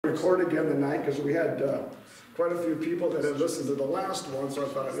record again tonight because we had quite a few people that had listened to the last one, so I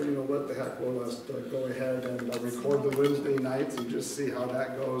thought, you know, what the heck, we'll just go ahead and record the Wednesday nights and just see how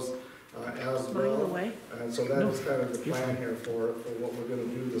that goes as well. And so that is kind of the plan here for what we're going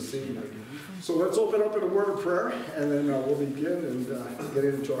to do this evening. So let's open up in a word of prayer, and then we'll begin and get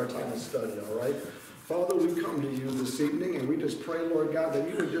into our time of study, all right? Father, we come to you this evening, and we just pray, Lord God, that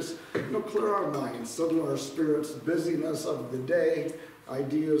you would just clear our minds, settle our spirits, busyness of the day,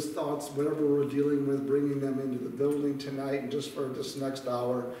 ideas, thoughts, whatever we're dealing with, bringing them into the building tonight, and just for this next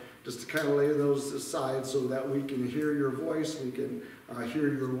hour, just to kind of lay those aside so that we can hear your voice, we can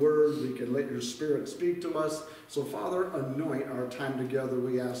hear your word, we can let your spirit speak to us. So, Father, anoint our time together,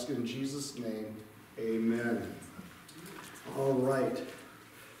 we ask in Jesus' name. Amen. All right.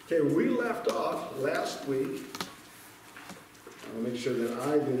 Okay, we left off last week. I'll make sure that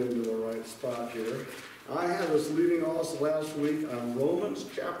I get into the right spot here. I had us leading us last week on Romans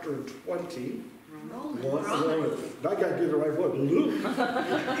chapter 20. Romans. I got to get the right book. Luke.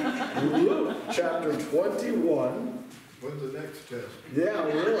 Luke chapter 21. When's the next test? Yeah,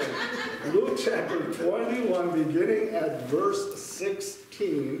 really. Luke chapter 21, beginning at verse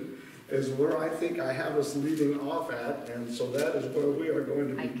 16. Is where I think I have us leading off at, and so that is where we are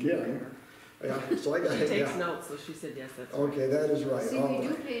going to begin. Yeah, so I got She takes notes, so she said yes, that's right. Okay, that is right. See, they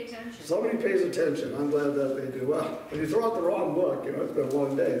do pay attention. Somebody pays attention. I'm glad that they do. Well, when you throw out the wrong book, you know, it's been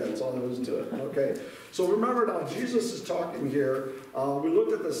one day. That's all there is to it. Okay, so remember now, Jesus is talking here. We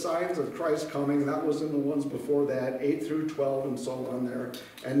looked at the signs of Christ coming. That was in the ones before that, 8 through 12 and so on there.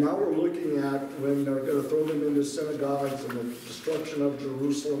 And now we're looking at when they're going to throw them into synagogues and the destruction of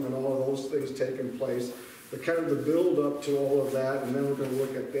Jerusalem and all of those things taking place. The kind of the build up to all of that, and then we're going to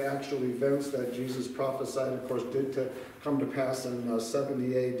look at the actual events that Jesus prophesied, of course, did to come to pass in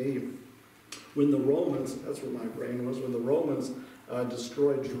 70 AD. When the Romans, that's where my brain was, when the Romans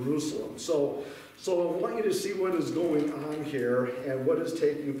destroyed Jerusalem. So I want you to see what is going on here and what is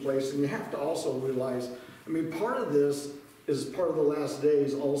taking place. And you have to also realize, I mean, part of this is part of the last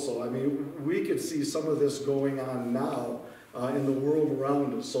days also. I mean, we could see some of this going on now in the world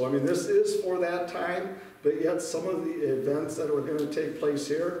around us. So, I mean, this is for that time, but yet some of the events that are going to take place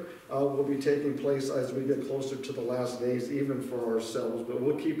here will be taking place as we get closer to the last days, even for ourselves. But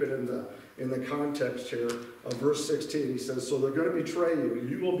we'll keep it in the context here of verse 16. He says, so they're going to betray you.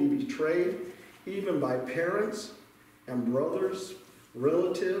 You will be betrayed even by parents and brothers,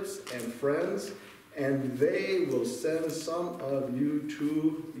 relatives and friends, and they will send some of you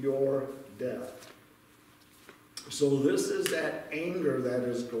to your death. So this is that anger that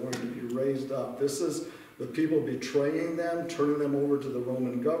is going to be raised up. This is the people betraying them, turning them over to the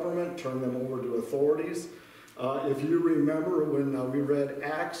Roman government, turning them over to authorities. If you remember when we read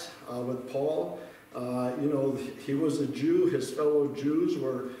Acts with Paul, you know, he was a Jew. His fellow Jews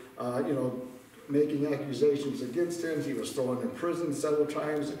were, you know, making accusations against him. He was thrown in prison several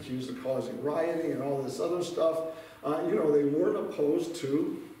times, accused of causing rioting and all this other stuff. You know, they weren't opposed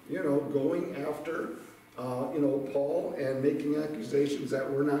to, you know, going after you know, Paul and making accusations that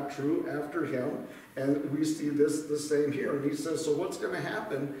were not true after him. And we see this the same here. And he says, so what's going to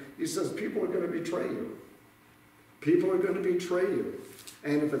happen? He says, people are going to betray you. People are going to betray you.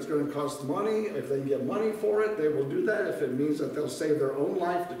 And if it's going to cost money, if they can get money for it, they will do that. If it means that they'll save their own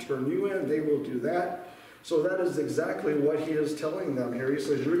life to turn you in, they will do that. So that is exactly what he is telling them here. He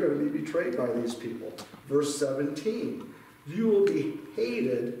says, you're going to be betrayed by these people. Verse 17, you will be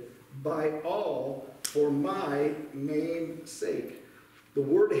hated by all for my name's sake. The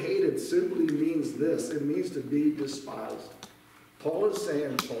word hated simply means this. It means to be despised.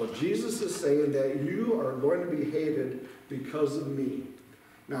 Jesus is saying that you are going to be hated because of me.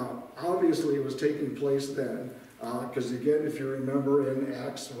 Now, obviously it was taking place then, because again, if you remember in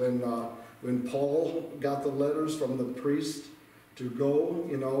Acts, when Paul got the letters from the priest to go,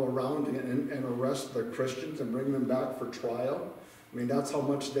 you know, around and arrest the Christians and bring them back for trial, I mean, that's how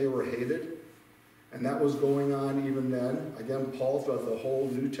much they were hated. And that was going on even then. Again, Paul, throughout the whole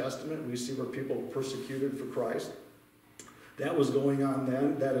New Testament, we see where people were persecuted for Christ. That was going on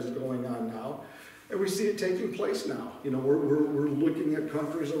then. That is going on now. And we see it taking place now. You know, we're looking at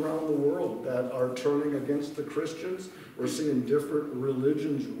countries around the world that are turning against the Christians. We're seeing different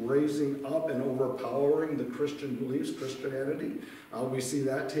religions raising up and overpowering the Christian beliefs, Christianity. We see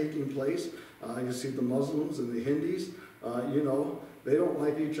that taking place. You see the Muslims and the Hindus, you know, they don't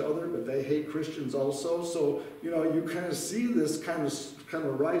like each other, but they hate Christians also. So, you know, you kind of see this kind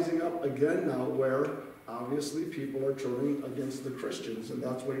of rising up again now where obviously people are turning against the Christians. And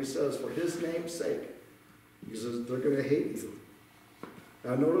that's what he says, for his name's sake. He says, they're going to hate you.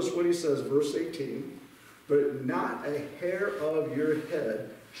 Now notice what he says, verse 18. But not a hair of your head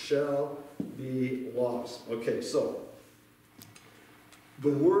shall be lost. Okay, so the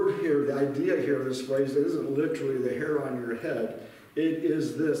word here, the idea here, this phrase, it isn't literally the hair on your head. It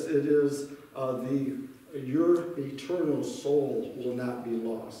is this. It is your eternal soul will not be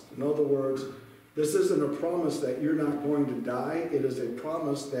lost. In other words, this isn't a promise that you're not going to die. It is a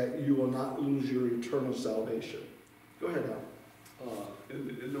promise that you will not lose your eternal salvation. Go ahead, Al.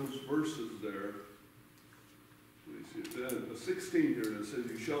 In those verses there, let me see, then 16 here, it says,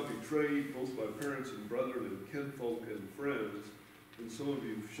 you shall be betrayed both by parents and brethren and kinfolk and friends, and some of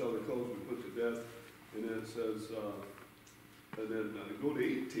you shall the cause be put to death. And then it says, and then go to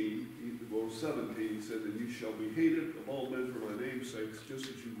 18, or 17, he says, and you shall be hated of all men for my name's sake, just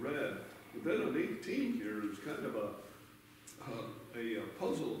as you read. But then on 18 here, there's kind of a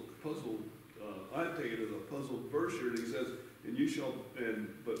puzzle. I take it as a puzzle verse here, and he says, and you shall,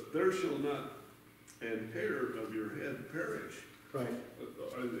 but there shall not an hair of your head perish. Right.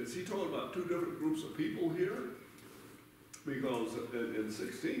 Is he talking about two different groups of people here? Because in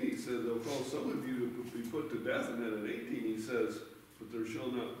 16 he says, they'll cause some of you to be put to death, and then in 18 he says, but there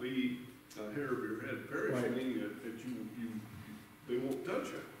shall not be a hair of your head perish, right. Meaning that they won't touch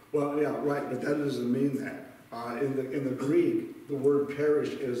it. Well, yeah, right, but that doesn't mean that. In the Greek, the word perish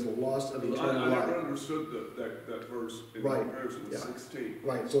is the loss of eternal life. I never understood that verse in right. comparison with 16.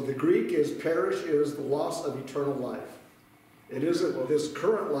 Right, so the Greek is perish is the loss of eternal life. It isn't this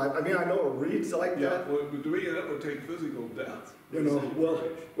current life. I mean, I know it reads like that. Well, to me, that would take physical death. You know,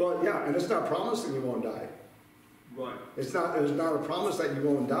 well, yeah, and it's not promising you won't die. Right. It's not a promise that you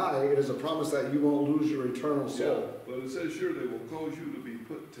won't die. It is a promise that you won't lose your eternal soul. Yeah, but it says sure they will cause you to be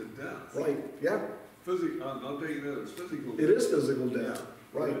put to death. Right, yeah. I'll take it as physical death. It is physical death,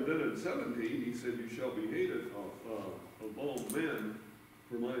 right. And then in 17, he said, you shall be hated of all men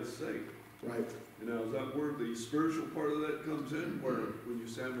for my sake. Right. And now, is that where the spiritual part of that comes in, where when you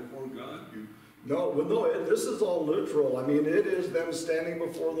stand before God, you... No, this is all literal. I mean, it is them standing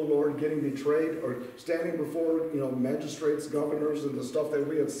before the Lord, getting betrayed, or standing before, magistrates, governors, and the stuff that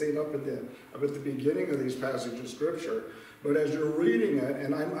we had seen up at the beginning of these passages of Scripture. But as you're reading it,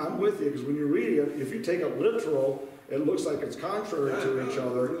 and I'm with you, because when you read it, if you take it literal, it looks like it's contrary to each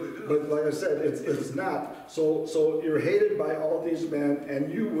other. Really, but like I said, it's not. So you're hated by all these men,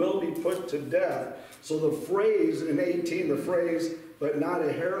 and you will be put to death. So the phrase in 18, the phrase, but not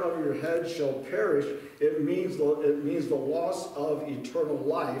a hair of your head shall perish, it means the loss of eternal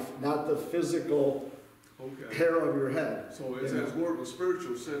life, not the physical hair of your head. So it has more of a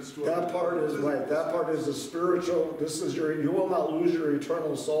spiritual sense to it. That part is right. That part is a spiritual. You will not lose your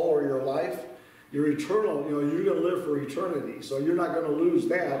eternal soul or your life. Your eternal, you're going to live for eternity. So you're not going to lose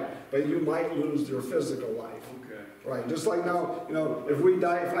that, but you might lose your physical life. Okay. Right. Just like now,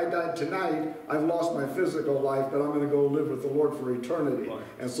 if I died tonight, I've lost my physical life, but I'm going to go live with the Lord for eternity. Right.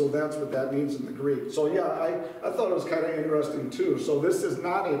 And so that's what that means in the Greek. So yeah, I thought it was kind of interesting too. So this is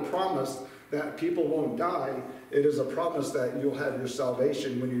not a promise that people won't die. It is a promise that you'll have your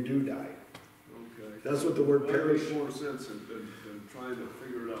salvation when you do die. Okay. That's what the word perish. That makes more sense than trying to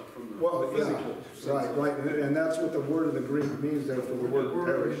figure it out from the physical sense. Right, and that's what the word in the Greek means there for the word perish. What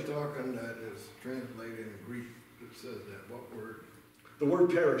word are you talking that is translated in Greek that says that? What word? The word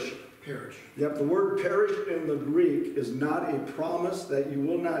perish. Perish. Yep, the word perish in the Greek is not a promise that you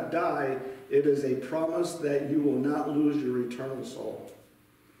will not die. It is a promise that you will not lose your eternal soul.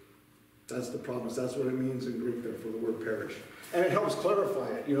 That's the promise. That's what it means in Greek there for the word perish. And it helps clarify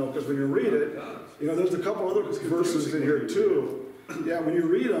it, because when you read it, there's a couple other verses in here too. Yeah, when you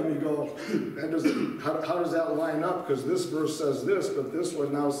read them, you go, how does that line up? Because this verse says this, but this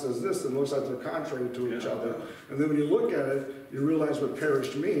one now says this, and it looks like they're contrary to each other. And then when you look at it, you realize what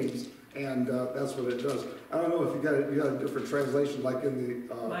perish means, and that's what it does. I don't know if you got a different translation, like in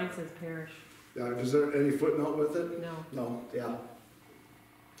the... Mine says perish. Is there any footnote with it? No. No, yeah.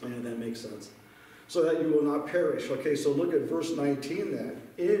 And that makes sense. So that you will not perish. Okay, so look at verse 19 then.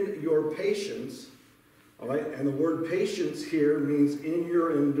 In your patience, all right, and the word patience here means in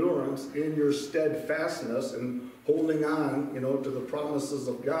your endurance, in your steadfastness, and holding on, to the promises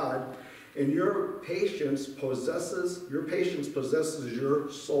of God. And your patience possesses your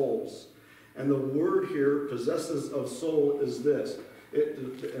souls. And the word here, possesses of soul, is this.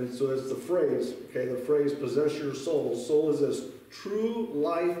 And so it's the phrase, okay, the phrase possess your soul. Soul is this true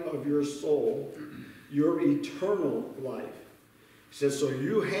life of your soul, your eternal life. He says, so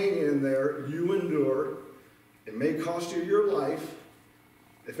you hang in there, you endure. It may cost you your life.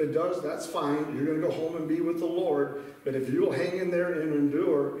 If it does, that's fine. You're going to go home and be with the Lord. But if you'll hang in there and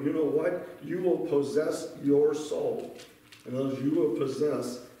endure, you know what? You will possess your soul. In other words, you will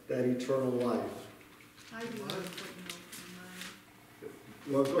possess that eternal life. I do have a footnote in mine.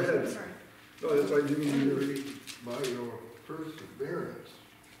 Well, go ahead. Sorry. No, that's right, you need to read. By your perseverance,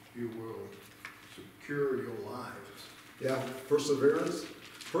 you will secure your lives. Yeah, perseverance,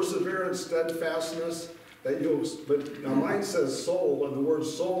 steadfastness, that you'll, but now mine says soul, and the word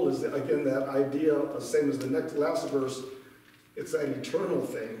soul is, again, that idea, same as the last verse, it's that eternal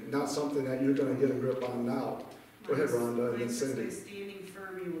thing, not something that you're gonna get a grip on now. Go ahead, Rhonda, and then Mine says, Cindy. by standing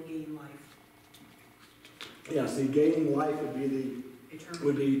firm, you will gain life, Yeah, see, gaining life would be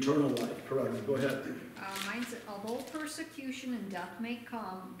eternal. eternal life, correct, go ahead. Mine said, although persecution and death may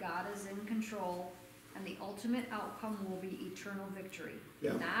come, God is in control, and the ultimate outcome will be eternal victory.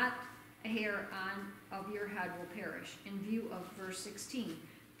 Yeah. Not a hair of your head will perish. In view of verse 16,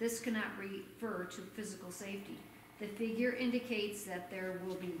 this cannot refer to physical safety. The figure indicates that there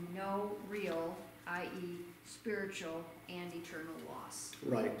will be no real, i.e. spiritual and eternal loss.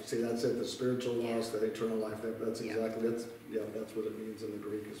 Right, see, that's it, the spiritual loss, that eternal life, that's Yeah. exactly, that's what it means in the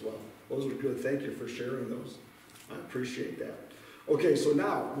Greek as well. Those are good, thank you for sharing those. I appreciate that. Okay, so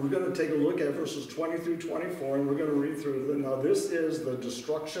now, we're gonna take a look at verses 20 through 24, and we're gonna read through them. Now, this is the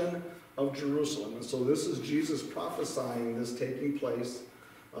destruction of Jerusalem, and so this is Jesus prophesying this taking place,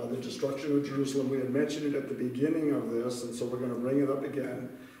 the destruction of Jerusalem. We had mentioned it at the beginning of this, and so we're gonna bring it up again.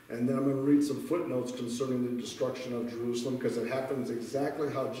 And then I'm going to read some footnotes concerning the destruction of Jerusalem, because it happens exactly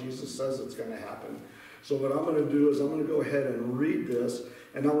how Jesus says it's going to happen. So what I'm going to do is I'm going to go ahead and read this.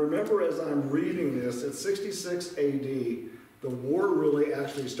 And now remember, as I'm reading this, at 66 AD, the war really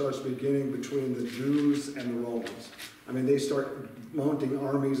actually starts beginning between the Jews and the Romans. I mean, they start mounting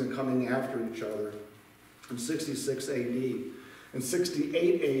armies and coming after each other in 66 AD. In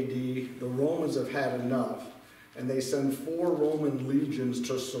 68 AD, the Romans have had enough. And they send 4 Roman legions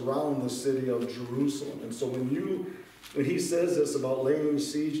to surround the city of Jerusalem. And so when he says this about laying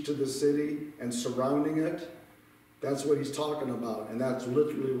siege to the city and surrounding it, that's what he's talking about. And that's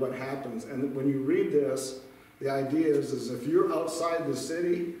literally what happens. And when you read this, the idea is if you're outside the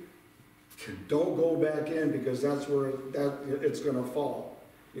city, don't go back in, because that's where it's going to fall.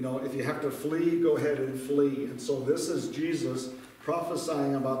 You know, if you have to flee, go ahead and flee. And so this is Jesus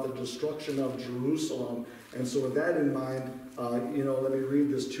prophesying about the destruction of Jerusalem. And so with that in mind, let me read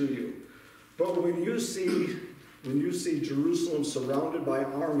this to you. But when you see Jerusalem surrounded by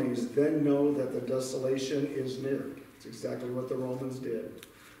armies, then know that the desolation is near. It's exactly what the Romans did.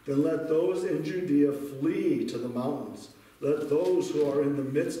 Then let those in Judea flee to the mountains. Let those who are in the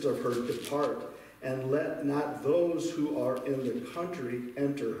midst of her depart, and let not those who are in the country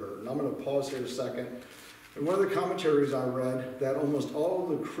enter her. And I'm going to pause here a second. In one of the commentaries I read, that almost all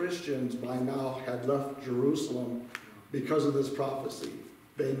of the Christians by now had left Jerusalem because of this prophecy.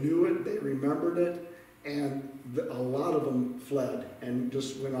 They knew it, they remembered it, and a lot of them fled and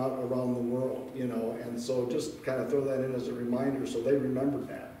just went out around the world, and so just kind of throw that in as a reminder so they remembered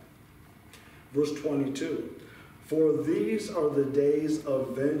that. Verse 22, for these are the days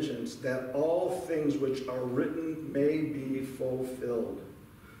of vengeance, that all things which are written may be fulfilled.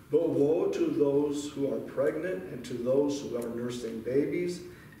 But woe to those who are pregnant and to those who are nursing babies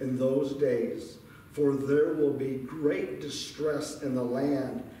in those days, for there will be great distress in the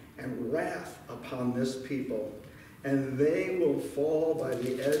land and wrath upon this people, and they will fall by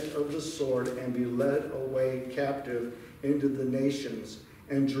the edge of the sword and be led away captive into the nations,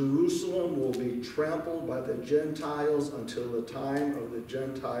 and Jerusalem will be trampled by the Gentiles until the time of the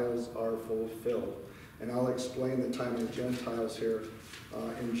Gentiles are fulfilled. And I'll explain the time of the Gentiles here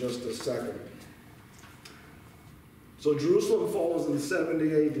in just a second. So Jerusalem falls in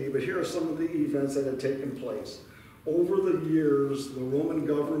 70 AD, but here are some of the events that had taken place. Over the years, the Roman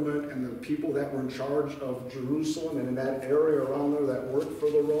government and the people that were in charge of Jerusalem and in that area around there that worked for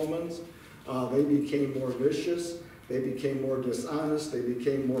the Romans, they became more vicious, they became more dishonest, they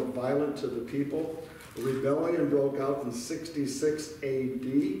became more violent to the people. A rebellion broke out in 66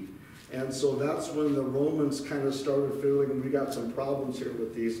 AD. And so that's when the Romans kind of started feeling we got some problems here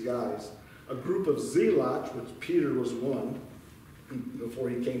with these guys. A group of zealots, which Peter was one before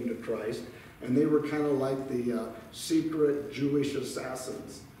he came to Christ, and they were kind of like the secret Jewish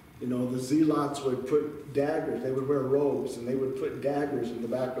assassins. The zealots would put daggers, they would wear robes, and they would put daggers in the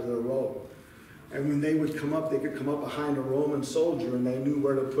back of their robe. And when they would come up, they could come up behind a Roman soldier, and they knew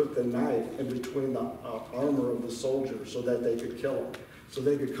where to put the knife in between the armor of the soldier so that they could kill him. So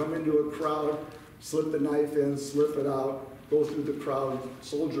they could come into a crowd, slip the knife in, slip it out, go through the crowd,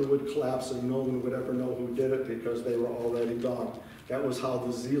 soldier would collapse and no one would ever know who did it because they were already gone. That was how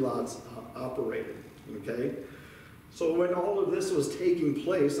the zealots operated, okay? So when all of this was taking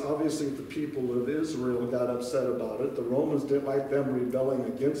place, obviously the people of Israel got upset about it. The Romans didn't like them rebelling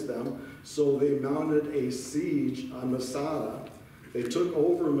against them, so they mounted a siege on Masada. They took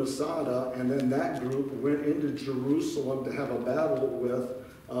over Masada, and then that group went into Jerusalem to have a battle with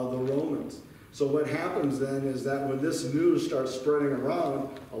the Romans. So what happens then is that when this news starts spreading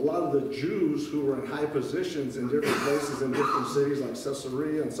around, a lot of the Jews who were in high positions in different places, in different cities like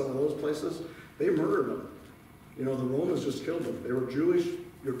Caesarea and some of those places, they murdered them. You know, the Romans just killed them. They were Jewish,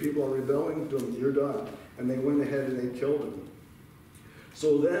 your people are rebelling, you're done. And they went ahead and they killed them.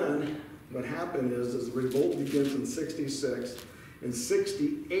 So then, what happened is the revolt begins in 66. In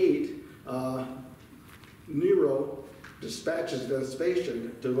 68, Nero dispatches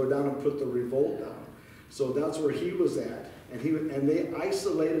Vespasian to go down and put the revolt down. So that's where he was at. And they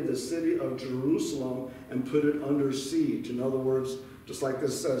isolated the city of Jerusalem and put it under siege. In other words, just like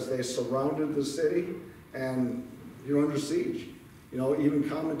this says, they surrounded the city and you're under siege. You know, even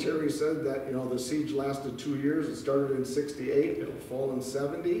commentary said that, you know, the siege lasted 2 years. It started in 68, it'll fall in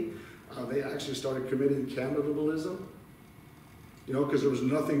 70. They actually started committing cannibalism, you know, because there was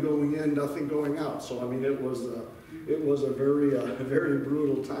nothing going in, nothing going out. So, I mean, it was a very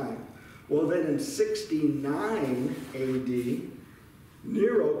brutal time. Well, then in 69 AD,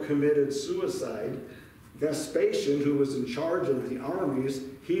 Nero committed suicide. Vespasian, who was in charge of the armies,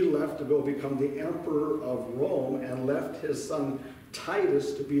 he left to go become the emperor of Rome and left his son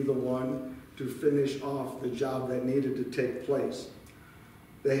Titus to be the one to finish off the job that needed to take place.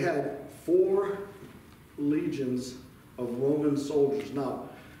 They had 4 legions of Roman soldiers. Now,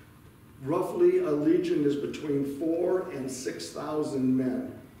 roughly a legion is between 4,000 and 6,000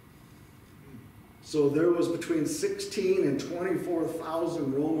 men. So there was between 16,000 and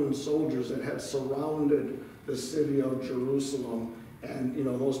 24,000 Roman soldiers that had surrounded the city of Jerusalem. And, you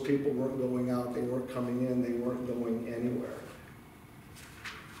know, those people weren't going out, they weren't coming in, they weren't going anywhere.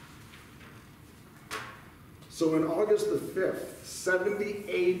 So in August the 5th, 70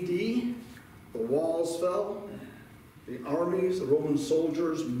 AD, the walls fell, the armies, the Roman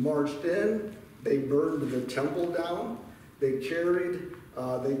soldiers marched in, they burned the temple down, they carried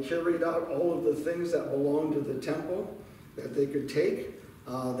out all of the things that belonged to the temple that they could take.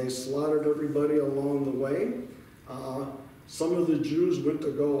 They slaughtered everybody along the way. Some of the Jews went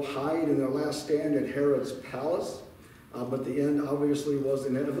to go hide in their last stand at Herod's palace, but the end obviously was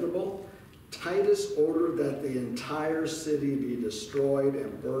inevitable. Titus ordered that the entire city be destroyed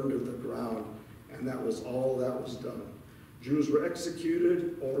and burned to the ground, and that was all that was done. Jews were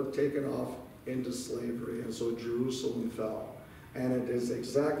executed or taken off into slavery, and so Jerusalem fell. And it is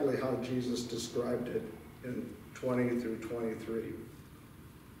exactly how Jesus described it in 20 through 23.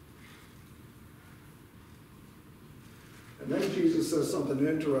 And then Jesus says something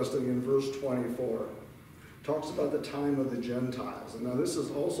interesting in verse 24. Talks about the time of the Gentiles. And now this is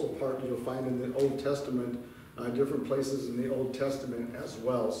also part you'll find in the Old Testament, different places in the Old Testament as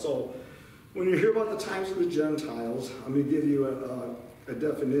well. So when you hear about the times of the Gentiles, I'm going to give you a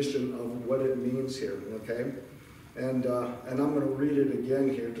definition of what it means here, okay? And I'm going to read it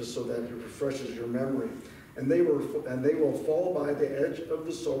again here just so that it refreshes your memory. And they will fall by the edge of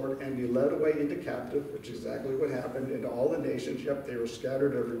the sword and be led away into captive, which is exactly what happened, into all the nations. Yep, they were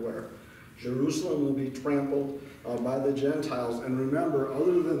scattered everywhere. Jerusalem will be trampled by the Gentiles. And remember,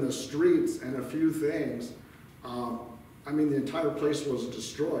 other than the streets and a few things, I mean, the entire place was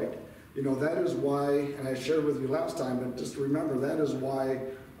destroyed. You know, that is why, and I shared with you last time, but just remember, that is why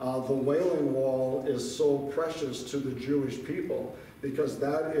the Wailing Wall is so precious to the Jewish people, because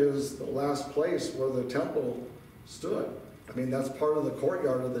that is the last place where the temple stood. I mean, that's part of the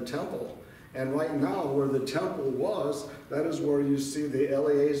courtyard of the temple. And right now, where the temple was, that is where you see the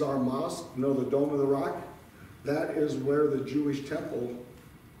Eleazar Mosque, you know, the Dome of the Rock? That is where the Jewish temple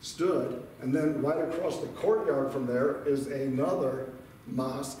stood. And then right across the courtyard from there is another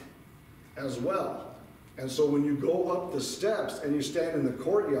mosque as well. And so when you go up the steps and you stand in the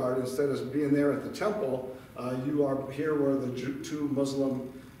courtyard instead of being there at the temple, you are here where the 2 Muslim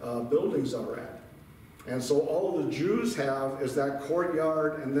buildings are at. And so all the Jews have is that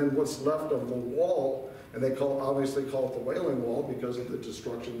courtyard and then what's left of the wall, and they obviously call it the Wailing Wall because of the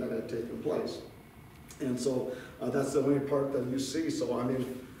destruction that had taken place. And so that's the only part that you see. So I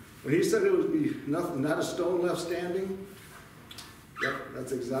mean, when he said it would be nothing, not a stone left standing, yep,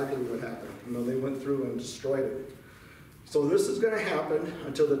 that's exactly what happened. You know, they went through and destroyed it. So this is going to happen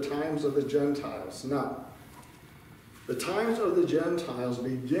until the times of the Gentiles. Now, the times of the Gentiles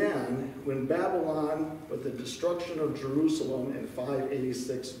began when Babylon, with the destruction of Jerusalem in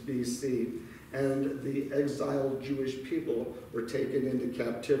 586 BC, and the exiled Jewish people were taken into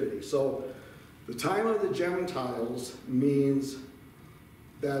captivity. So the time of the Gentiles means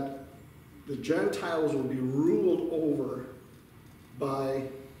that the Gentiles will be ruled over by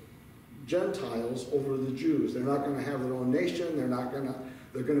Gentiles over the Jews. They're not going to have their own nation. They're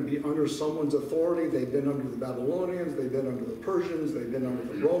going to be under someone's authority. They've been under the Babylonians. They've been under the Persians. They've been under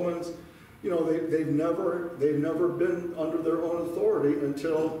the Romans. You know, they've never been under their own authority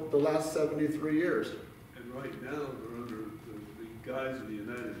until the last 73 years. And right now, they're under the guise of the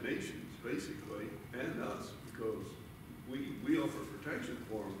United Nations, basically, and us, because we offer protection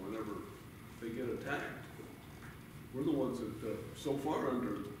for them whenever they get attacked. We're the ones that, so far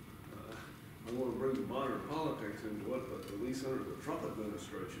under, I want to bring the modern politics into it, but at least under the Trump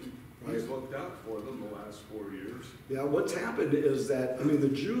administration, he's looked out for them the last 4 years. Yeah, what's happened is that, I mean, the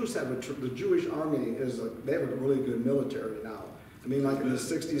Jews have the Jewish army they have a really good military now. I mean, like in the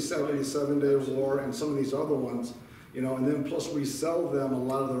 60s, 70s, 7-Day War, and some of these other ones, you know, and then plus we sell them a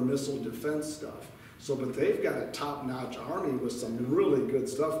lot of their missile defense stuff. So, but they've got a top-notch army with some really good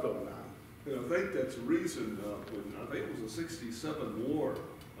stuff going on. And I think that's the reason, when, I think it was the 67 war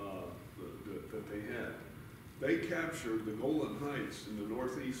that they had. They captured the Golan Heights in the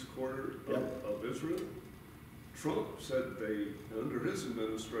northeast corner of Israel. Trump said they, under his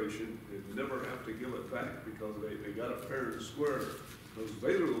administration, they'd never have to give it back because they got it fair and square. Because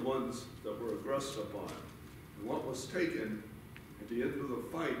they were the ones that were aggressed upon. And what was taken at the end of the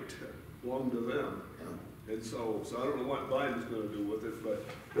fight belonged to them. Yeah. And so I don't know what Biden's going to do with it, but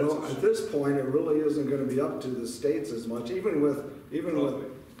Well, at this point, it really isn't going to be up to the states as much, even with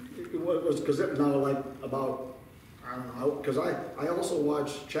what was, because it now like about, I don't know, because I also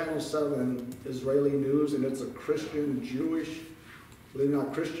watch Channel 7 Israeli news, and it's a Christian Jewish, believe it or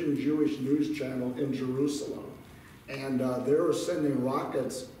not, Christian Jewish news channel in Jerusalem. And they're sending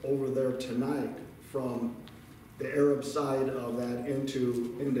rockets over there tonight from the Arab side of that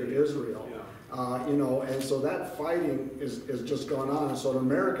into Israel. yeah. You know, and so that fighting is just gone on. And so the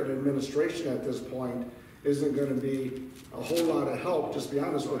American administration at this point isn't going to be a whole lot of help, just to be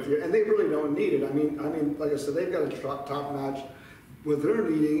honest with you. And they really don't need it. I mean, like I said, they've got a top-notch. What they're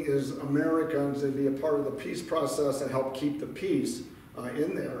needing is Americans to be a part of the peace process and help keep the peace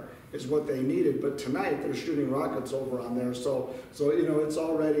in there is what they needed. But tonight they're shooting rockets over on there. So you know, it's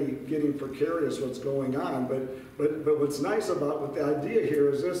already getting precarious what's going on. But what's nice about what the idea here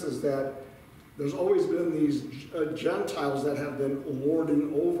is this, is that there's always been these Gentiles that have been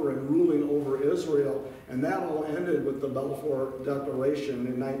lording over and ruling over Israel, and that all ended with the Balfour Declaration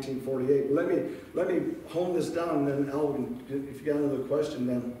in 1948. Let me hone this down, and then Alvin, if you got another question,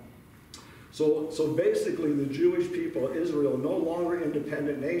 then. So basically, the Jewish people, Israel, no longer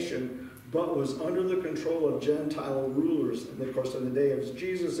independent nation, but was under the control of Gentile rulers. And of course, in the day of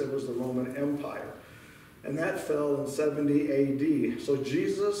Jesus, it was the Roman Empire. And that fell in 70 AD. So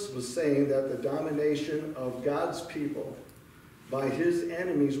Jesus was saying that the domination of God's people by his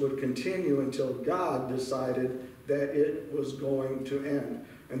enemies would continue until God decided that it was going to end.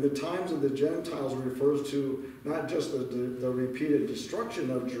 And the times of the Gentiles refers to not just the repeated destruction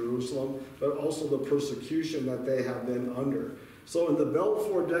of Jerusalem, but also the persecution that they have been under. So in the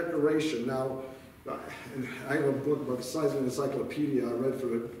Balfour Declaration, now, I have a book about the size of an encyclopedia I read for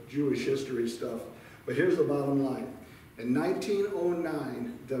the Jewish history stuff. But here's the bottom line. In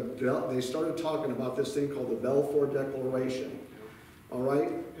 1909, they started talking about this thing called the Balfour Declaration. All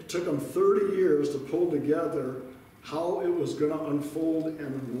right? It took them 30 years to pull together how it was going to unfold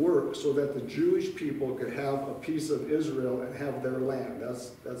and work so that the Jewish people could have a piece of Israel and have their land.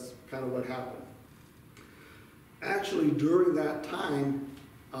 That's kind of what happened. Actually, during that time,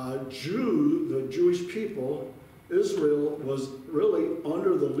 the Jewish people, Israel, was really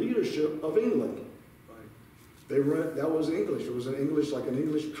under the leadership of England. That was English. It was an English, like an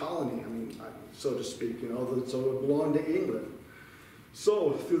English colony, I mean, so to speak, you know, so it belonged to England.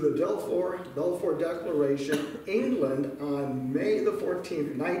 So through the Balfour Declaration, England on May the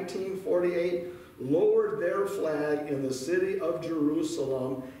 14th, 1948, lowered their flag in the city of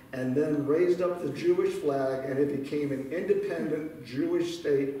Jerusalem and then raised up the Jewish flag, and it became an independent Jewish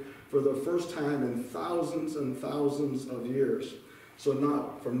state for the first time in thousands and thousands of years. So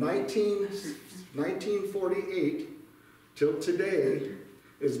now, from 1948 till today,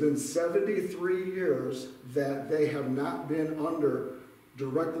 it's been 73 years that they have not been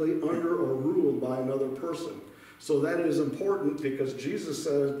directly under or ruled by another person. So that is important because Jesus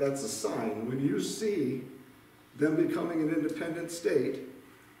said that's a sign. When you see them becoming an independent state,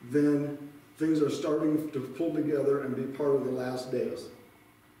 then things are starting to pull together and be part of the last days.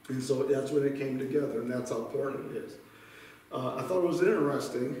 And so that's when it came together, and that's how important it is. I thought it was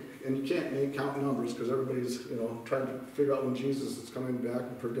interesting, and you can't count numbers because everybody's, you know, trying to figure out when Jesus is coming back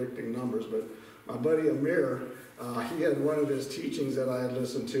and predicting numbers. But my buddy Amir, he had one of his teachings that I had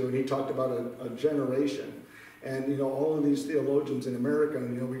listened to, and he talked about a generation. And, you know, all of these theologians in America,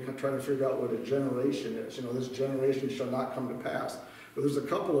 you know, we try to figure out what a generation is. You know, this generation shall not come to pass. But there's a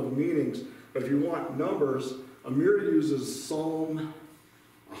couple of meanings. But if you want numbers, Amir uses Psalm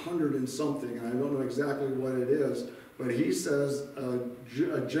 100 and something, and I don't know exactly what it is, but he says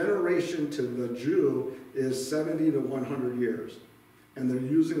a generation to the Jew is 70 to 100 years. And they're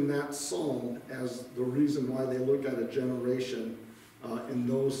using that psalm as the reason why they look at a generation in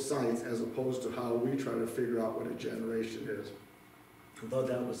those sites, as opposed to how we try to figure out what a generation is. I thought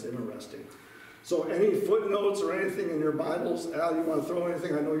that was interesting. So any footnotes or anything in your Bibles? Al, you want to throw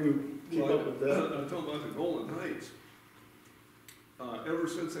anything? I know you keep up with that. I'm talking about the Golden Heights. Ever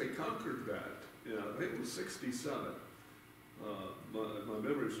since they conquered that, I think it was 67, my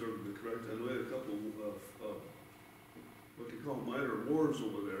memory serves me correct, I know we had a couple of what they call minor wars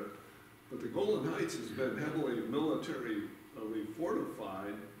over there, but the Golden Heights has been heavily militarily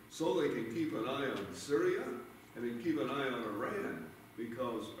fortified so they can keep an eye on Syria and they can keep an eye on Iran,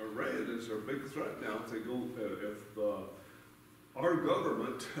 because Iran is their big threat now. If they go, if our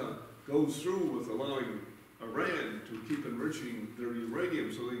government goes through with allowing Iran to keep enriching their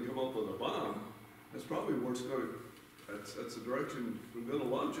uranium so they can come up with a bomb, that's probably where it's going. That's the direction we're going to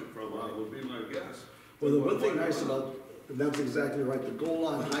launch it from. Would be my guess. Well, the one thing nice about, that's exactly right, the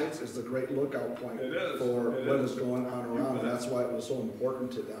Golan Heights is the great lookout point for what is going on around, and that's why it was so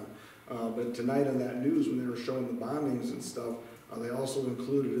important to them. But tonight on that news, when they were showing the bombings and stuff, they also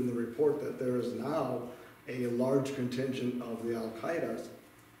included in the report that there is now a large contingent of the Al-Qaeda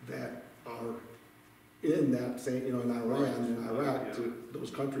that are in that same, you know, in Iran and Iraq, to those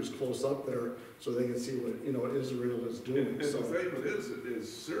countries close up there, so they can see what, you know, what Israel is doing. And So, the thing with it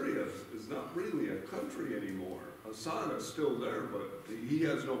is Syria is not really a country anymore. Assad is still there, but he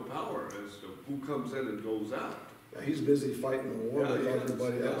has no power as to who comes in and goes out. yeah, he's busy fighting the war with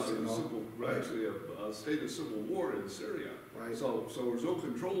everybody else, you know. Actually, a state of civil war in Syria. Right. So there's no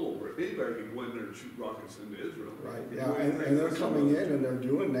control over it. Anybody can go in there and shoot rockets into Israel. Right, yeah, and they're coming in and they're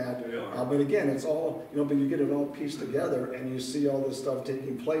doing that. They are. But again, it's all, you know, but you get it all pieced together and you see all this stuff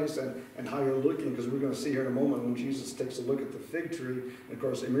taking place and how you're looking, because we're going to see here in a moment when Jesus takes a look at the fig tree. And of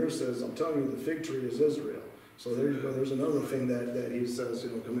course, Amir says, I'm telling you, the fig tree is Israel. So there you go. There's another thing that he says,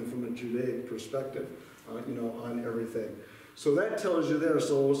 you know, coming from a Judaic perspective, you know, on everything. So that tells you there.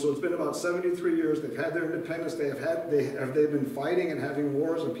 So it's been about 73 years. They've had their independence. Have they been fighting and having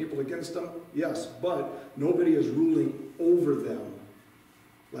wars and people against them? Yes, but nobody is ruling over them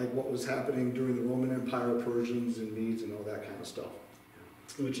like what was happening during the Roman Empire, Persians and Medes and all that kind of stuff,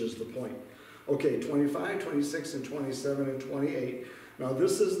 which is the point. Okay, 25, 26, and 27, and 28. Now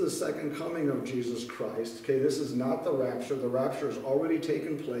this is the second coming of Jesus Christ. Okay, this is not the rapture. The rapture has already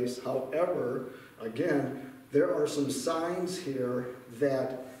taken place. However, again, there are some signs here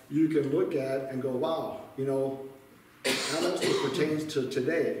that you can look at and go, wow, you know, that also pertains to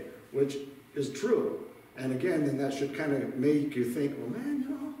today, which is true. And again, then that should kind of make you think, well, man, you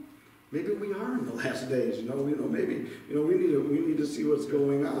know, maybe we are in the last days, maybe, we need to see what's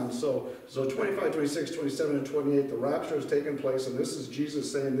going on. So 25, 26, 27, and 28, the rapture has taken place, and this is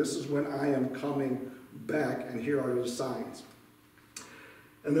Jesus saying, this is when I am coming back, and here are his signs.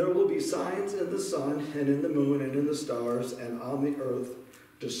 And there will be signs in the sun, and in the moon, and in the stars, and on the earth,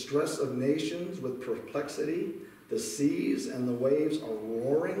 distress of nations with perplexity. The seas and the waves are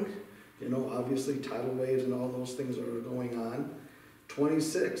roaring. You know, obviously tidal waves and all those things are going on.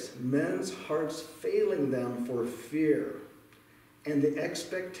 26, men's hearts failing them for fear, and the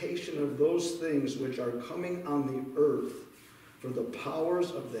expectation of those things which are coming on the earth, for the powers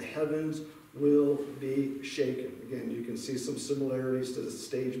of the heavens will be shaken. Again, you can see some similarities to the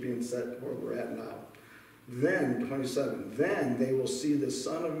stage being set where we're at now. Then, 27, then they will see the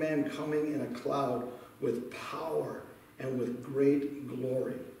Son of Man coming in a cloud with power and with great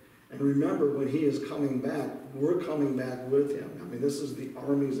glory. And remember, when he is coming back, we're coming back with him. I mean, this is the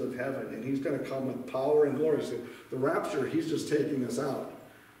armies of heaven, and he's going to come with power and glory. So the rapture, he's just taking us out.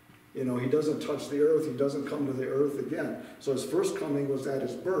 You know, he doesn't touch the earth. He doesn't come to the earth again. So his first coming was at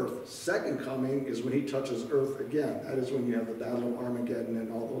his birth. Second coming is when he touches earth again. That is when you have the Battle of Armageddon and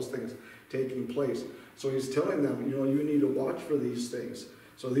all those things taking place. So he's telling them, you know, you need to watch for these things.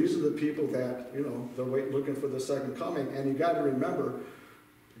 So these are the people that, you know, they're looking for the second coming. And you got to remember,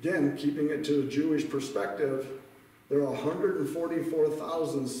 again, keeping it to a Jewish perspective, there are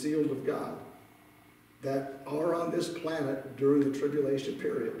 144,000 sealed of God that are on this planet during the tribulation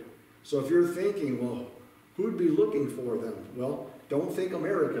period. So if you're thinking, well, who'd be looking for them? Well, don't think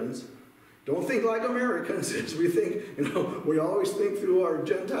Americans. Don't think like Americans. As we think, we always think through our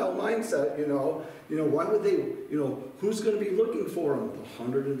Gentile mindset, why would they, who's going to be looking for them? The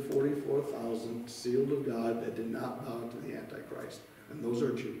 144,000 sealed of God that did not bow to the Antichrist. And those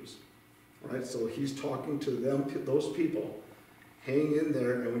are Jews, right? So he's talking to them, those people. Hang in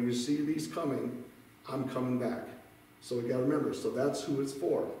there, and when you see these coming, I'm coming back. So we got to remember, so that's who it's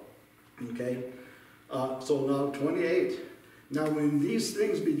for, okay? So now 28. Now when these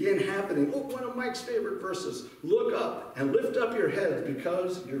things begin happening, one of Mike's favorite verses, look up and lift up your heads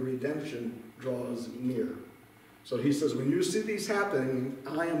because your redemption draws near. So he says, when you see these happening,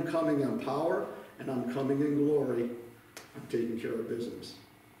 I am coming in power and I'm coming in glory. I'm taking care of business.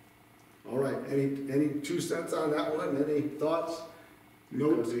 All right, any 2 cents on that one? Any thoughts?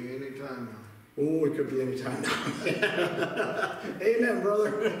 Notes? It could be any time now. Oh, it could be any time now. Amen, brother.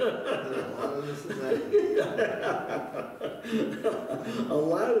 A lot of this is that. A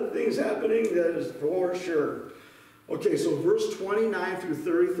lot of things happening, that is for sure. Okay, so verse 29 through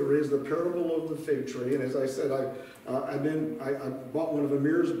 33 is the parable of the fig tree. And as I said, I bought one of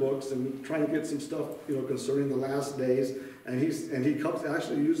Amir's books and trying to get some stuff, concerning the last days. And he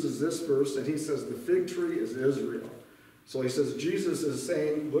actually uses this verse, and he says the fig tree is Israel. So he says Jesus is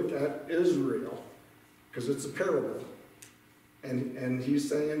saying, look at Israel, because it's a parable. And he's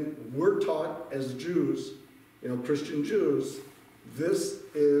saying, we're taught as Jews, Christian Jews, this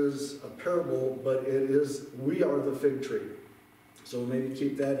is a parable, but we are the fig tree. So maybe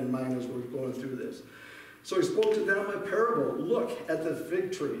keep that in mind as we're going through this. So he spoke to them a parable. Look at the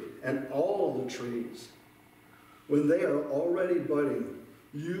fig tree and all the trees. When they are already budding,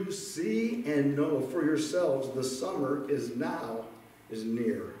 you see and know for yourselves the summer is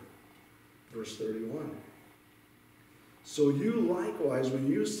near. Verse 31. So you likewise, when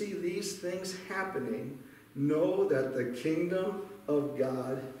you see these things happening, know that the kingdom of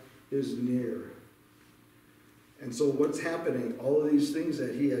God is near. And so what's happening? All of these things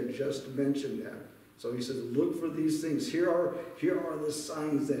that he had just mentioned there. So he says, look for these things. Here are the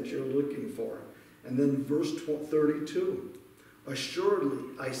signs that you're looking for. And then verse 32.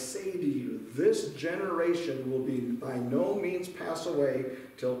 Assuredly, I say to you, this generation will be by no means pass away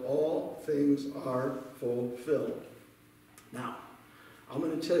till all things are fulfilled. Now, I'm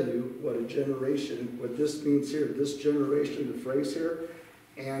going to tell you what this means here. This generation, the phrase here,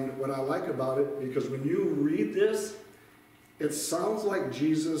 and what I like about it, because when you read this, it sounds like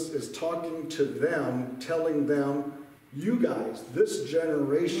Jesus is talking to them, telling them, you guys, this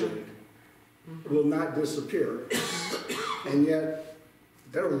generation will not disappear. And yet,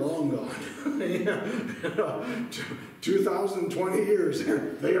 they're long gone. 2020 years,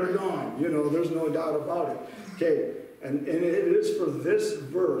 they are gone. There's no doubt about it. Okay, and it is for this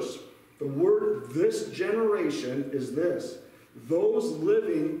verse. The word this generation is this. Those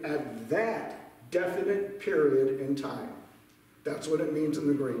living at that definite period in time. That's what it means in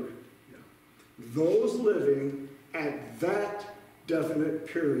the Greek. Those living at that definite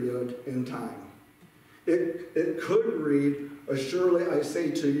period in time. It could read, surely I say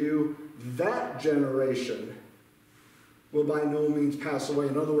to you, that generation will by no means pass away.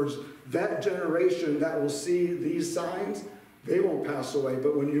 In other words, that generation that will see these signs, they won't pass away.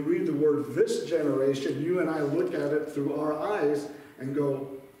 But when you read the word this generation, you and I look at it through our eyes and go,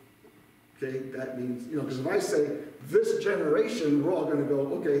 okay, that means, because if I say this generation, we're all going to go,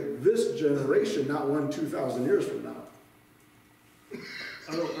 okay, this generation, not 2,000 years from now.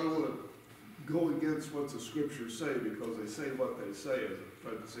 I don't want to go against what the scriptures say, because they say what they say, as I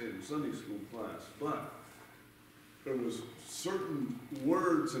tried to say in Sunday school class. But there was certain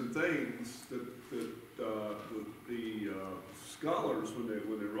words and things that the scholars, when they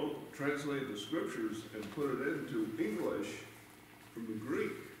translated the scriptures and put it into English from the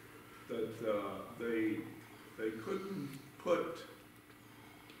Greek, that they couldn't put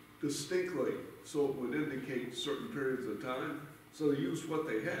distinctly, so it would indicate certain periods of time. So they used what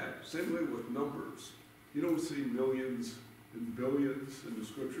they had. Same way with numbers. You don't see millions and billions in the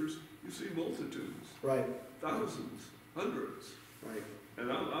scriptures. You see multitudes. Right. Thousands, hundreds. Right.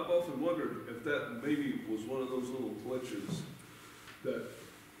 And I've often wondered if that maybe was one of those little glitches that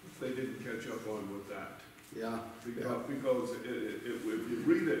they didn't catch up on with that. Yeah. Because if you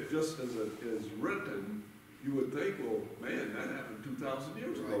read it just as written, you would think, well, man, that happened 2,000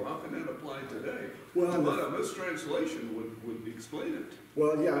 years ago. Right. How can that apply today? Well, a lot of mistranslation would explain it.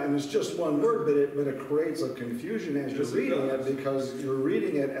 Well, yeah, and it's just one word, but it creates a confusion as you're reading it, because you're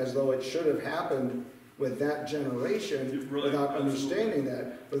reading it as though it should have happened with that generation without understanding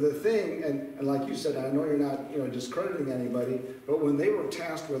that. But the thing, and like you said, I know you're not discrediting anybody, but when they were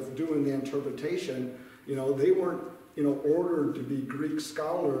tasked with doing the interpretation, they weren't ordered to be Greek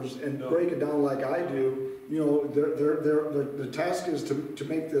scholars and No. break it down like I do. The task is to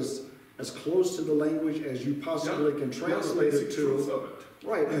make this as close to the language as you possibly can translate it Truth to. of it.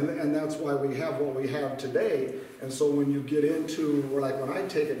 Right, and that's why we have what we have today. And so when you get into, like when I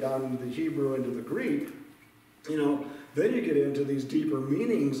take it down into the Hebrew, into the Greek, then you get into these deeper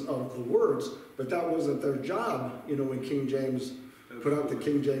meanings of the words. But that wasn't their job, when King James put out the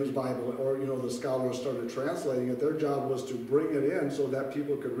King James Bible, or the scholars started translating it. Their job was to bring it in so that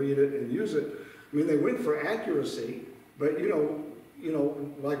people could read it and use it. I mean, they went for accuracy, but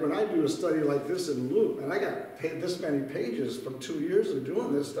like when I do a study like this in Luke, and I got this many pages from 2 years of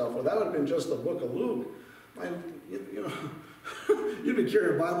doing this stuff, well, that would have been just the book of Luke. And, you'd be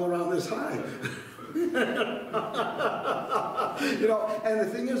carrying a Bible around this high. And the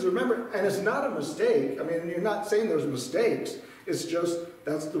thing is, remember, and it's not a mistake. I mean, you're not saying there's mistakes. It's just,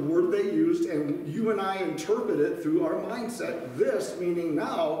 that's the word they used, and you and I interpret it through our mindset. This meaning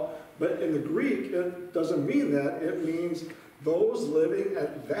now, but in the Greek, it doesn't mean that. It means those living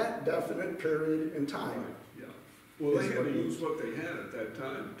at that definite period in time. Yeah. Well, they Is had what to it use means. what they had at that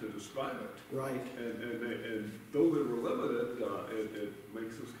time to describe it. Right. And though they were limited, it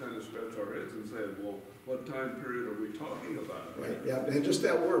makes us kind of scratch our heads and say, well, what time period are we talking about? Right, yeah, and just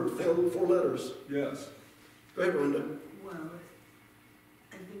that word, four letters. Yes. Go ahead, Rhonda. Well,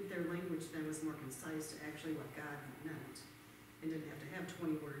 I think their language then was more concise to actually what God meant, and didn't have to have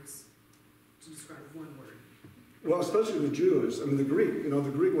 20 words to describe one word. Well, especially the Jews, I mean, the Greek,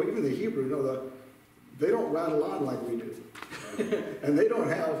 well, even the Hebrew, they don't rattle on like we do. And they don't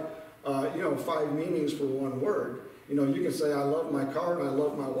have, 5 meanings for one word. You can say, I love my car and I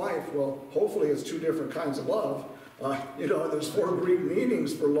love my wife. Well, hopefully it's 2 different kinds of love. There's 4 Greek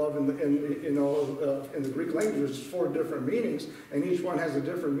meanings for love in the Greek language. There's 4 different meanings, and each one has a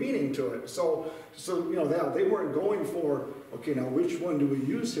different meaning to it. So they weren't going for, okay, now which one do we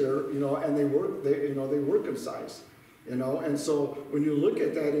use here? And they were concise. And so when you look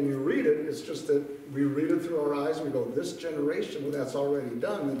at that and you read it, it's just that we read it through our eyes and we go, this generation, well, that's already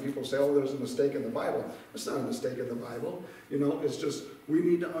done. And people say, oh, there's a mistake in the Bible. It's not a mistake in the Bible. It's just, we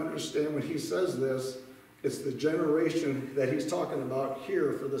need to understand when he says this, it's the generation that he's talking about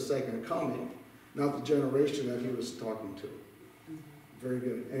here for the second coming, not the generation that he was talking to. Very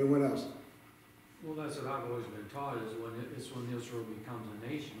good. Anyone else? Well, that's what I've always been taught, is when Israel becomes a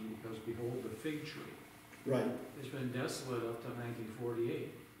nation, because behold the fig tree. Right. It's been desolate up to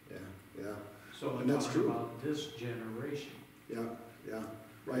 1948. Yeah. So And I'm that's talking true. about this generation. Yeah.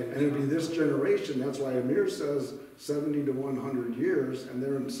 Right. And it'd be this generation. That's why Amir says 70 to 100 years, and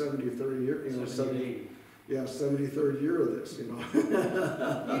they're in 73rd year. 70. Yeah, 73rd year of this. You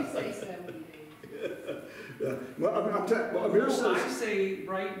say 70 days. Yeah. Well, Amir No, I says. say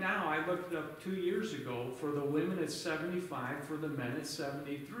right now, I looked it up 2 years ago, for the women it's 75, for the men it's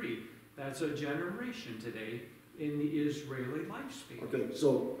 73. That's a generation today in the Israeli lifespan. Okay,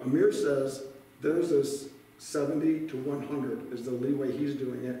 so Amir says there's this 70 to 100 is the leeway he's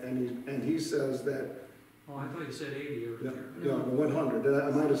doing it, and he says that. Oh, I thought you said 80 earlier. Yeah, 100. I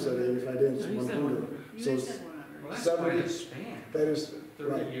might have said 80 if I didn't. It's No, you said 100. You So said 100. Well, that's 70. quite a span. that is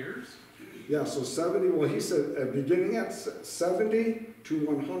 30 right. years? Yeah, so 70, well, he said beginning at 70 to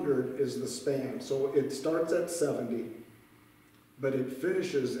 100 is the span. So it starts at 70, but it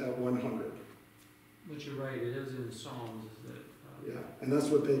finishes at 100. But you're right, it is in Psalms that Yeah, and that's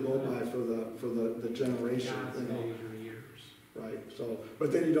what they go by for the generation. God's You know. days are years. Right, so,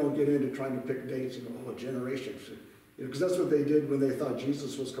 but then you don't get into trying to pick dates, generations. Because that's what they did when they thought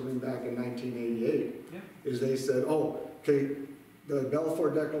Jesus was coming back in 1988. Yeah. Is they said, the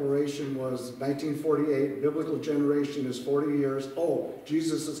Balfour Declaration was 1948, biblical generation is 40 years. Oh,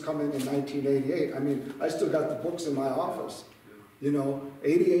 Jesus is coming in 1988. I mean, I still got the books in my office.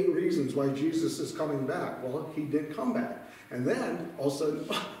 88 reasons why Jesus is coming back. Well, he didn't come back. And then, all of a sudden,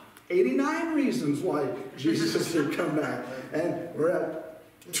 89 reasons why Jesus didn't come back. And we're at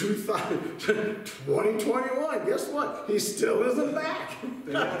 2021. Guess what? He still isn't back.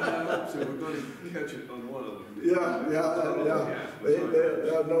 They had high hopes they were going to catch it on one of them. Yeah.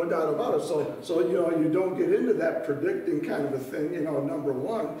 No doubt about it. So you don't get into that predicting kind of a thing, number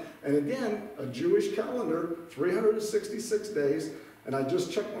one. And again, a Jewish calendar, 366 days, and I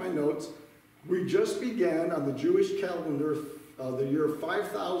just checked my notes. We just began on the Jewish calendar the year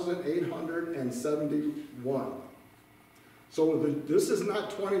 5,871. So this is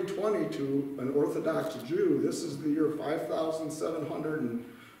not 2020 to an Orthodox Jew. This is the year 5,700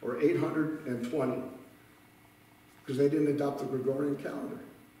 or 820, because they didn't adopt the Gregorian calendar.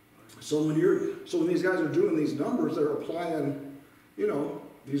 So when these guys are doing these numbers, they're applying,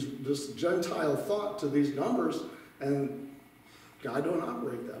 this Gentile thought to these numbers, And God don't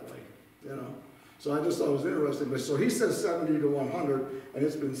operate that way, you know. So I just thought it was interesting. But so he says 70 to 100, and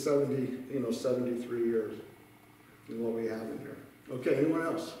it's been 73 years in what we have in here. Okay, anyone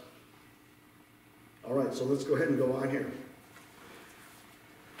else? All right, so let's go ahead and go on here.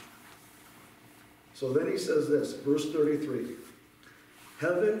 So then he says this, verse 33.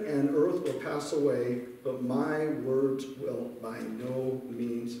 Heaven and earth will pass away, but my words will by no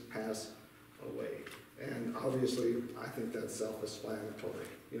means pass away. And obviously, I think that's self-explanatory.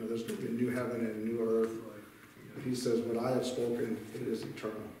 You know, there's going to be a new heaven and a new earth. But he says, what I have spoken, it is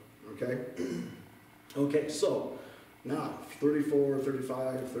eternal. Okay? Okay, so now 34,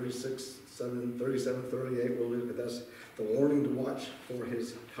 35, 36, 37, 38, we'll leave it. That's the warning to watch for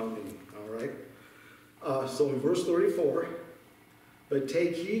his coming. All right? So in verse 34, but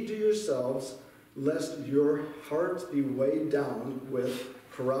take heed to yourselves, lest your hearts be weighed down with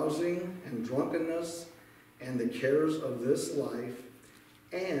carousing and drunkenness and the cares of this life,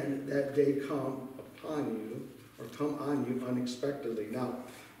 and that day come upon you, or come on you unexpectedly. Now,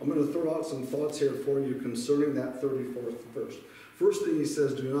 I'm going to throw out some thoughts here for you concerning that 34th verse. First thing he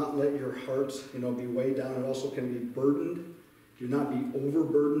says, do not let your hearts, be weighed down. It also can be burdened. Do not be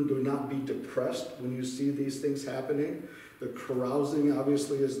overburdened. Do not be depressed when you see these things happening. The carousing,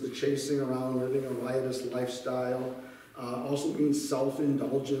 obviously, is the chasing around, living a riotous lifestyle. Also means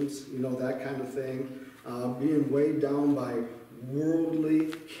self-indulgence, that kind of thing. Being weighed down by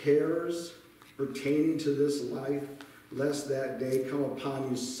worldly cares pertaining to this life, lest that day come upon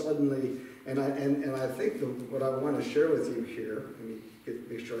you suddenly. And I think what I want to share with you here, let me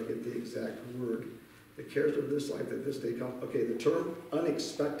make sure I get the exact word. The cares of this life, that this day come. Okay, the term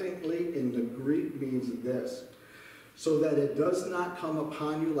unexpectedly in the Greek means this. So that it does not come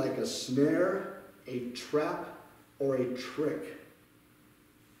upon you like a snare, a trap, or a trick.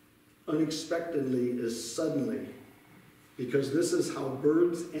 Unexpectedly is suddenly, because this is how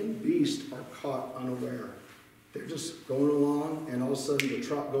birds and beasts are caught unaware. They're just going along, and all of a sudden the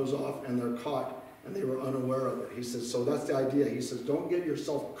trap goes off, and they're caught, and they were unaware of it. He says, so that's the idea. He says, don't get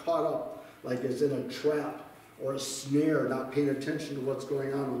yourself caught up like it's in a trap or a snare, not paying attention to what's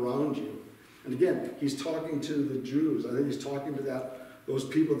going on around you. And again, he's talking to the Jews. I think he's talking to those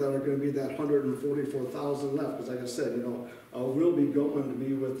people that are going to be that 144,000 left. Because like I said, we'll be going to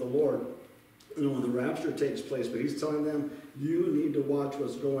be with the Lord, when the rapture takes place. But he's telling them, you need to watch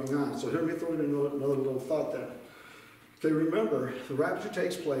what's going on. So here, let me throw in another little thought then. Okay, remember, the rapture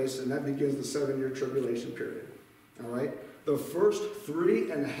takes place, and that begins the 7-year tribulation period. All right? The first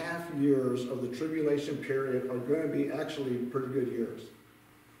 3.5 years of the tribulation period are going to be actually pretty good years.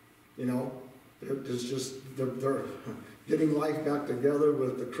 They're getting life back together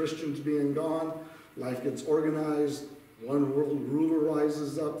with the Christians being gone. Life gets organized. One world ruler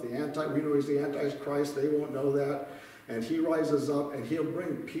rises up. We know he's the Antichrist. They won't know that. And he rises up, and he'll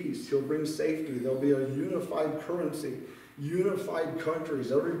bring peace. He'll bring safety. There'll be a unified currency, unified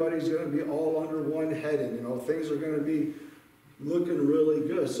countries. Everybody's going to be all under one heading. Things are going to be looking really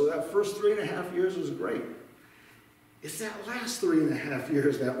good. So that first 3.5 years was great. It's that last 3.5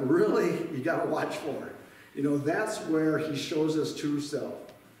 years that really you got to watch for. That's where he shows his true self.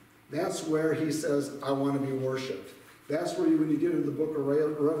 That's where he says, I want to be worshipped. That's where when you get into the book of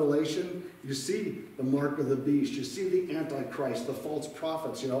Revelation, you see the mark of the beast. You see the Antichrist, the false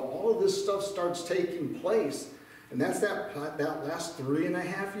prophets. All of this stuff starts taking place. And that's that last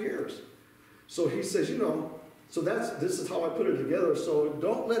 3.5 years. So he says, so this is how I put it together. So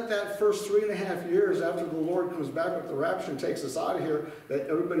don't let that first 3.5 years after the Lord comes back with the rapture and takes us out of here, that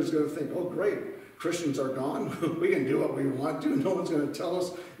everybody's going to think, oh, great, Christians are gone. We can do what we want to. No one's going to tell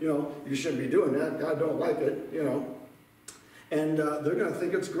us, you shouldn't be doing that. God don't like it, And they're going to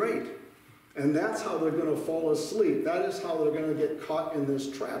think it's great. And that's how they're going to fall asleep. That is how they're going to get caught in this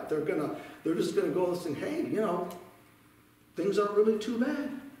trap. They're just going to go and say, hey, things aren't really too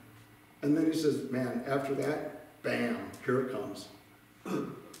bad. And then he says, man, after that, bam, here it comes. I've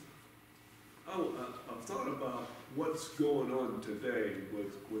thought about what's going on today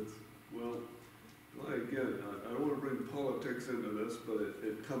with again, I don't want to bring politics into this, but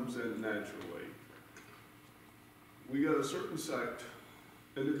it comes in naturally. We got a certain sect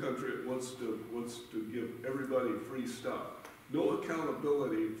in the country that wants to give everybody free stuff. No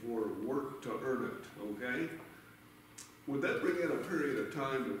accountability for work to earn it, okay? Would that bring in a period of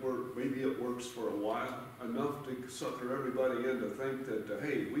time where maybe it works for a while, enough to sucker everybody in to think that,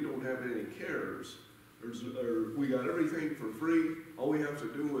 hey, we don't have any cares, or we got everything for free, all we have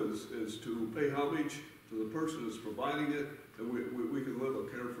to do is to pay homage to the person who's providing it, and we can live a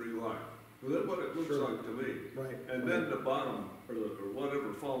carefree life. Well, that's what it looks Sure. like to me. Right. And then the bottom, or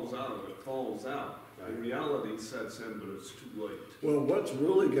whatever falls out of it, falls out. And reality sets in, but it's too late. Well, what's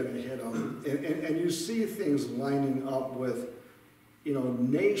really gonna hit them, and you see things lining up with, you know,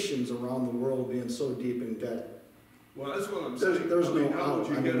 nations around the world being so deep in debt. Well, that's what I'm There's- saying. there's I mean, no how would out.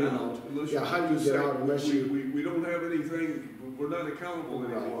 you I mean, get you out? know, Unless yeah, how do you just get say, out unless you- We don't have anything, we're not accountable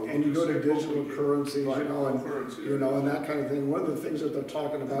anymore. And you go to We'll just say, digital well, currencies, right, you know, and, currency, you know, and that kind of thing. One of the things that they're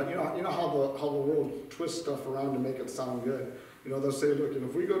talking about, you know how the world twists stuff around to make it sound good. You know, they'll say, look,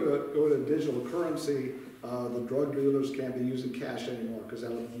 if we go to digital currency, the drug dealers can't be using cash anymore because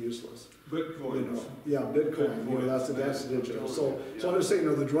that'll be useless. You Bitcoins. know, yeah, Bitcoin, you know, that's digital. So Yeah. I'm just saying, you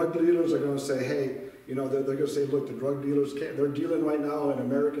know, the drug dealers are gonna say, hey, you know, they're gonna say, look, the drug dealers can't, they're dealing right now in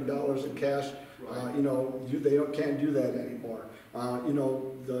American dollars and cash. Right. You know, they can't do that anymore. You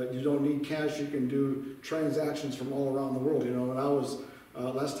know, you don't need cash, you can do transactions from all around the world. You know, when I was,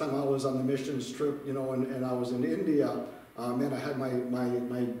 last time I was on the missions trip, you know, and I was in India, man, I had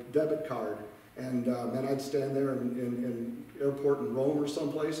my debit card. And man, I'd stand there in airport in Rome or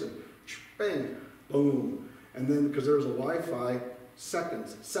someplace and bang, boom. And then, because there was a Wi-Fi,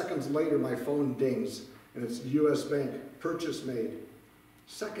 seconds later my phone dings and it's US Bank, purchase made.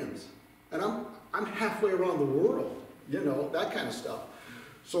 Seconds. And I'm halfway around the world, you know, that kind of stuff.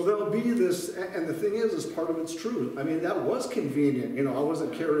 So there'll be this, and the thing is part of it's true. I mean, that was convenient. You know, I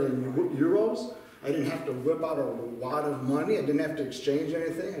wasn't carrying euros. I didn't have to whip out a wad of money. I didn't have to exchange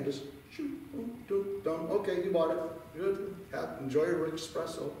anything. I just shoot, done. Okay, you bought it. Good. Enjoy your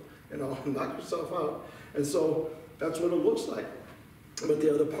espresso. You know, knock yourself out. And so that's what it looks like. But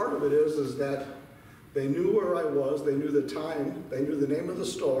the other part of it is that they knew where I was. They knew the time. They knew the name of the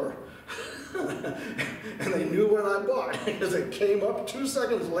store. And they knew when I bought because it came up 2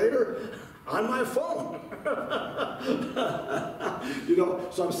 seconds later on my phone. You know,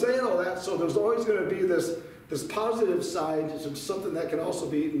 so I'm saying all that, so there's always going to be this positive side to something that can also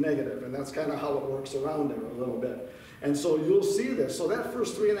be negative, and that's kind of how it works around there a little bit. And so you'll see this. So that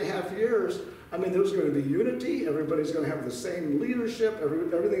first 3.5 years, I mean, there's going to be unity. Everybody's going to have the same leadership.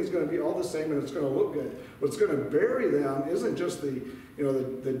 Everything's going to be all the same, and it's going to look good. What's going to bury them isn't just the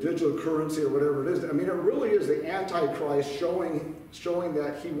digital currency or whatever it is. I mean, it really is the Antichrist showing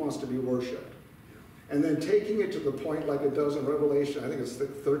that he wants to be worshipped. And then taking it to the point like it does in Revelation, I think it's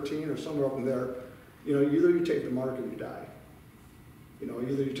 13 or somewhere up in there, you know, either you take the mark or you die. You know,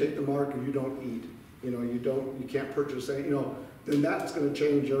 either you take the mark or you don't eat. You know, you can't purchase any, you know, then that's going to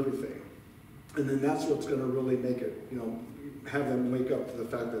change everything. And then that's what's going to really make it, you know, have them wake up to the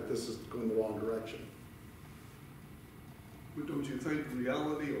fact that this is going the wrong direction. But don't you think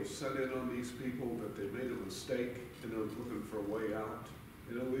reality will set in on these people that they made a mistake and they're looking for a way out?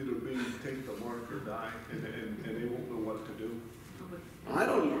 And it'll either be take the mark or die, and they won't know what to do. I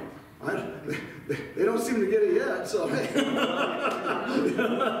don't know. They don't seem to get it yet, so.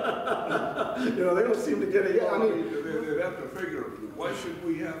 You know, they don't seem to get it yet. I mean, They'd have to figure, why should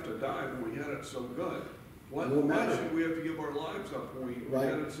we have to die when we had it so good? Why should we have to give our lives up when we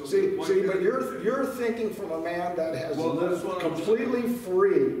had it so good? See, but you're thinking from a man that has Well, that's lived what I'm completely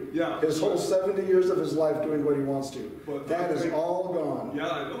free Yeah. his whole 70 years of his life doing what he wants to. But That I is think- all gone. Yeah,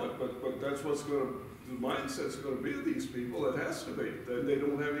 I know it, but that's what's gonna, the mindset's gonna be of these people, it has to be, that they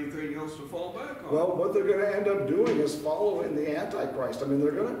don't have anything else to fall back on. Well, what they're gonna end up doing is following the Antichrist. I mean,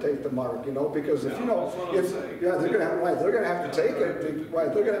 they're gonna take the mark, you know, because if, Yeah, you know, that's what I'm saying. yeah, they're gonna have to take Yeah, it,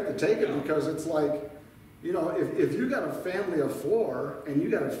 right, they're gonna have to take it Yeah. because it's like, you know, if you got a family of 4 and you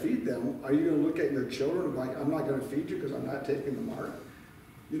gotta feed them, are you gonna look at your children like, I'm not gonna feed you because I'm not taking the mark?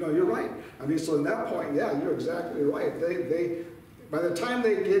 You know, you're right. I mean, so in that point, yeah, you're exactly right. By the time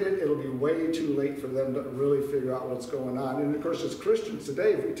they get it, it'll be way too late for them to really figure out what's going on. And of course, as Christians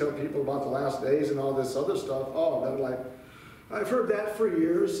today, if we tell people about the last days and all this other stuff, oh, they're like, I've heard that for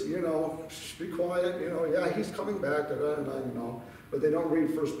years, you know, shh, be quiet, you know, yeah, he's coming back, you know. But they don't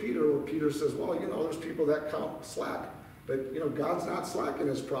read 1 Peter where Peter says, well, you know, there's people that slack. But, you know, God's not slacking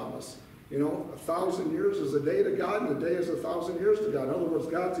his promise. You know, 1,000 years is a day to God, and a day is 1,000 years to God. In other words,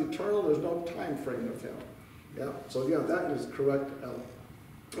 God's eternal. There's no time frame with him. Yeah, so yeah, that is correct, Ellen.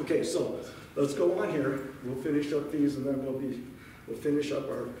 Okay, so let's go on here. We'll finish up these, and then we'll finish up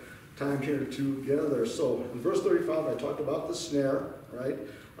our time here together. So in verse 35, I talked about the snare, right?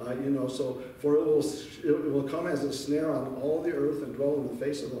 You know, so for it will come as a snare on all the earth and dwell in the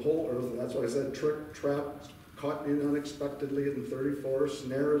face of the whole earth, and that's why I said trick, trap, caught in unexpectedly in 34.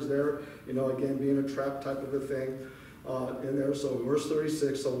 Snare is there, you know, again being a trap type of a thing in there. So verse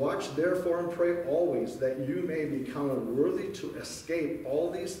 36, so watch therefore and pray always that you may be counted worthy to escape all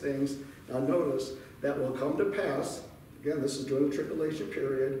these things. Now notice that will come to pass. Again, this is during the tribulation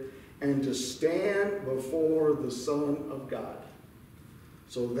period, and to stand before the Son of God.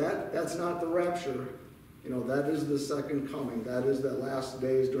 So that's not the rapture. You know, that is the second coming. That is the last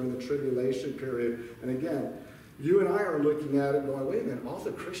days during the tribulation period. And again, you and I are looking at it going, wait a minute, all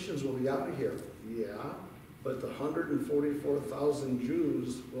the Christians will be out of here. Yeah, but the 144,000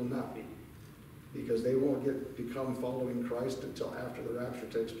 Jews will not be, because they won't become following Christ until after the rapture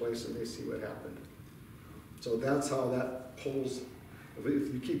takes place and they see what happened. So that's how that pulls,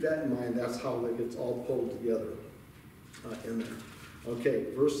 if you keep that in mind, that's how it gets all pulled together in there. Okay,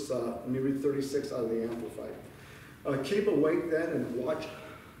 let me read 36 out of the Amplified. Keep awake then and watch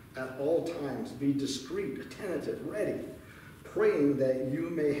at all times. Be discreet, attentive, ready, praying that you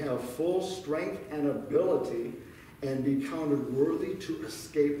may have full strength and ability and be counted worthy to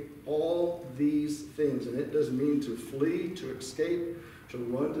escape all these things. And it does mean to flee, to escape, to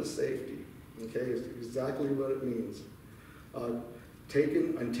run to safety. Okay, it's exactly what it means.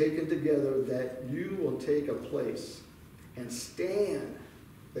 Taken together that you will take a place and stand,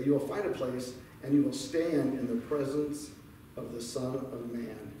 that you will find a place and you will stand in the presence of the Son of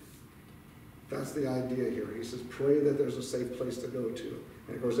Man. That's the idea here. He says, pray that there's a safe place to go to.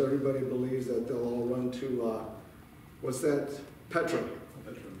 And of course, everybody believes that they'll all run to, what's that? Petra.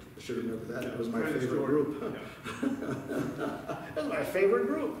 I should remember that. It was my favorite group. That's my favorite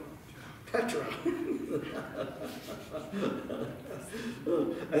group. Petra.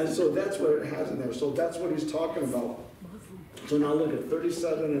 And so that's what it has in there. So that's what he's talking about. So now look at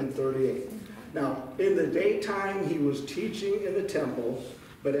 37 and 38. Now, in the daytime he was teaching in the temple,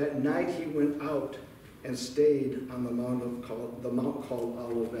 but at night he went out and stayed on the mount called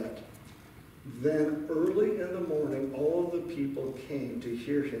Olivet. Then early in the morning, all of the people came to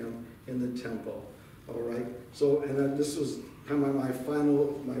hear him in the temple. All right. So, and this was kind of my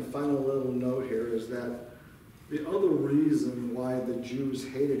final little note here is that the other reason why the Jews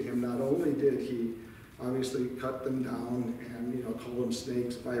hated him, not only did he obviously cut them down and, you know, call them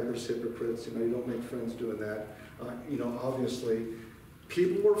snakes, vipers, hypocrites, you know, you don't make friends doing that. You know, obviously,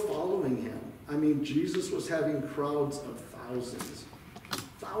 people were following him. I mean, Jesus was having crowds of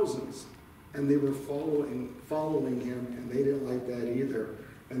thousands, and they were following him, and they didn't like that either.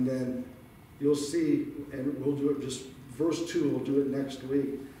 And then you'll see, and we'll do it just verse 2, we'll do it next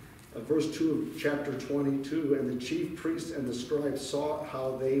week. Verse 2 of chapter 22, and the chief priests and the scribes sought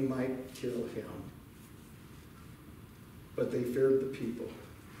how they might kill him. But they feared the people.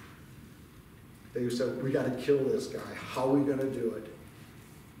 They said, we got to kill this guy. How are we going to do it?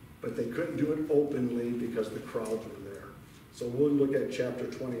 But they couldn't do it openly because the crowds were there. So we'll look at chapter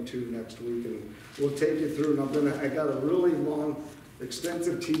 22 next week, and we'll take you through. And I got a really long,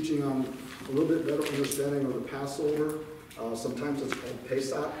 extensive teaching on a little bit better understanding of the Passover. Sometimes it's called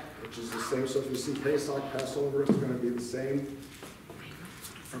Pesach, which is the same. So if you see Pesach, Passover, it's going to be the same.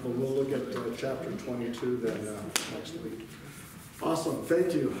 But we'll look at chapter 22 then next week. Awesome.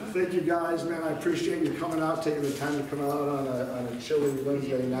 Thank you. Thank you, guys. Man, I appreciate you coming out, taking the time to come out on a chilly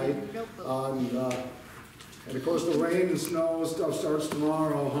Wednesday night. And of course, the rain and snow stuff starts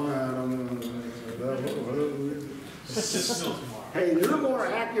tomorrow. Hey, you're more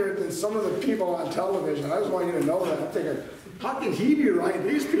accurate than some of the people on television. I just want you to know that. I'm thinking, how can he be right?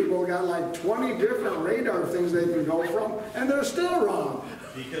 These people got like 20 different radar things they can go from, and they're still wrong.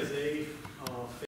 Because they